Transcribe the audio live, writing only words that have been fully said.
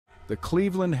The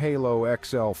Cleveland Halo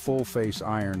XL full-face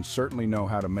irons certainly know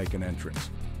how to make an entrance.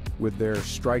 With their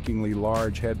strikingly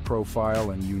large head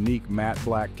profile and unique matte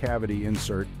black cavity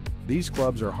insert, these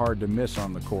clubs are hard to miss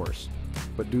on the course.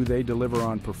 But do they deliver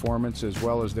on performance as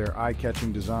well as their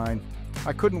eye-catching design?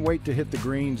 I couldn't wait to hit the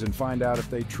greens and find out if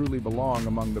they truly belong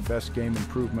among the best game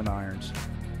improvement irons.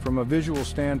 From a visual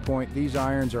standpoint, these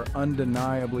irons are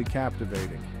undeniably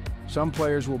captivating. Some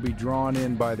players will be drawn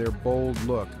in by their bold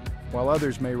look, while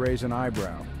others may raise an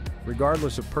eyebrow.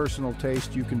 Regardless of personal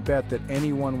taste, you can bet that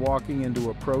anyone walking into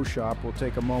a pro shop will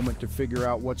take a moment to figure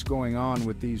out what's going on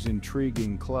with these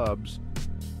intriguing clubs.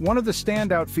 One of the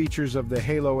standout features of the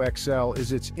Halo XL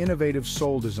is its innovative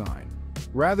sole design.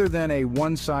 Rather than a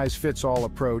one-size-fits-all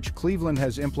approach, Cleveland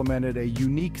has implemented a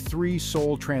unique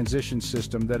three-sole transition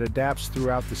system that adapts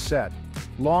throughout the set.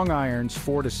 Long irons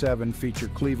 4 to 7 feature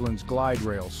Cleveland's glide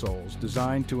rail soles,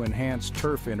 designed to enhance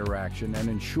turf interaction and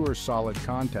ensure solid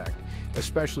contact,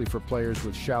 especially for players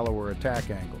with shallower attack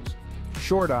angles.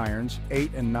 Short irons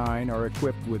 8 and 9 are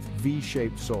equipped with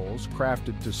V-shaped soles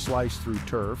crafted to slice through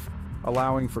turf,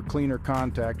 allowing for cleaner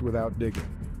contact without digging.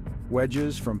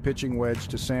 Wedges, from pitching wedge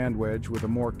to sand wedge with a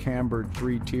more cambered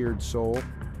three-tiered sole,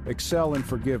 excel in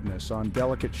forgiveness on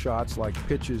delicate shots like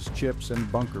pitches, chips,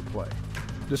 and bunker play.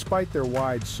 Despite their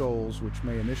wide soles, which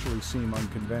may initially seem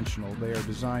unconventional, they are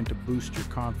designed to boost your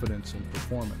confidence and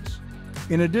performance.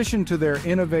 In addition to their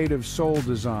innovative sole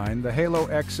design, the Halo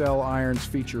XL irons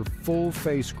feature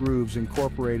full-face grooves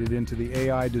incorporated into the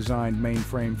AI-designed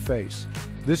mainframe face.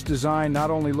 This design not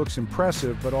only looks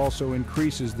impressive, but also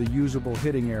increases the usable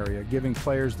hitting area, giving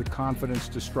players the confidence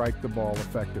to strike the ball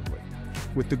effectively.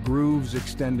 With the grooves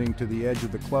extending to the edge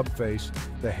of the club face,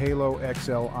 the Halo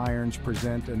XL irons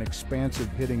present an expansive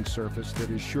hitting surface that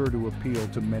is sure to appeal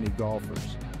to many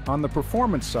golfers. On the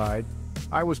performance side,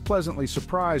 I was pleasantly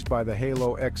surprised by the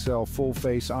Halo XL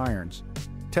full-face irons.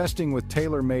 Testing with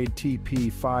tailor-made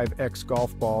TP5X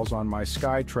golf balls on my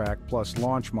SkyTrack Plus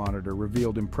launch monitor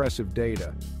revealed impressive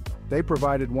data. They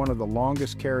provided one of the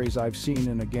longest carries I've seen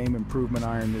in a game improvement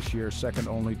iron this year, second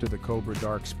only to the Cobra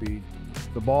Dark Speed.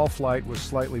 The ball flight was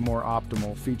slightly more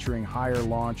optimal, featuring higher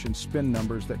launch and spin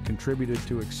numbers that contributed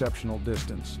to exceptional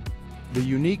distance. The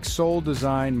unique sole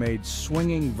design made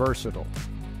swinging versatile.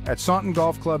 At Saunton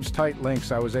Golf Club's tight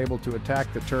links, I was able to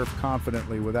attack the turf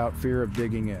confidently without fear of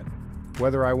digging in.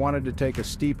 Whether I wanted to take a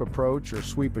steep approach or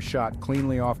sweep a shot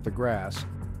cleanly off the grass,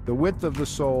 the width of the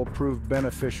sole proved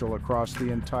beneficial across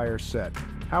the entire set.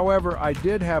 However, I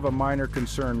did have a minor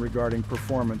concern regarding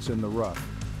performance in the rough.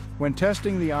 When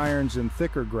testing the irons in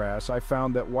thicker grass, I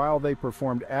found that while they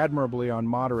performed admirably on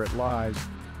moderate lies,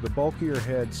 the bulkier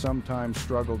head sometimes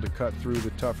struggled to cut through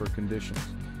the tougher conditions.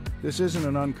 This isn't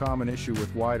an uncommon issue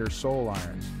with wider sole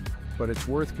irons, but it's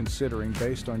worth considering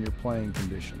based on your playing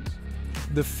conditions.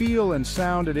 The feel and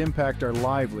sound at impact are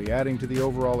lively, adding to the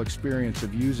overall experience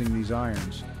of using these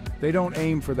irons. They don't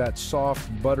aim for that soft,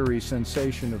 buttery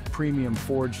sensation of premium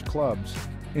forged clubs.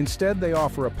 Instead, they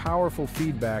offer a powerful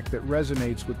feedback that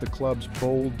resonates with the club's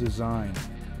bold design.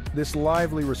 This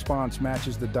lively response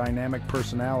matches the dynamic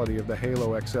personality of the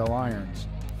Halo XL irons.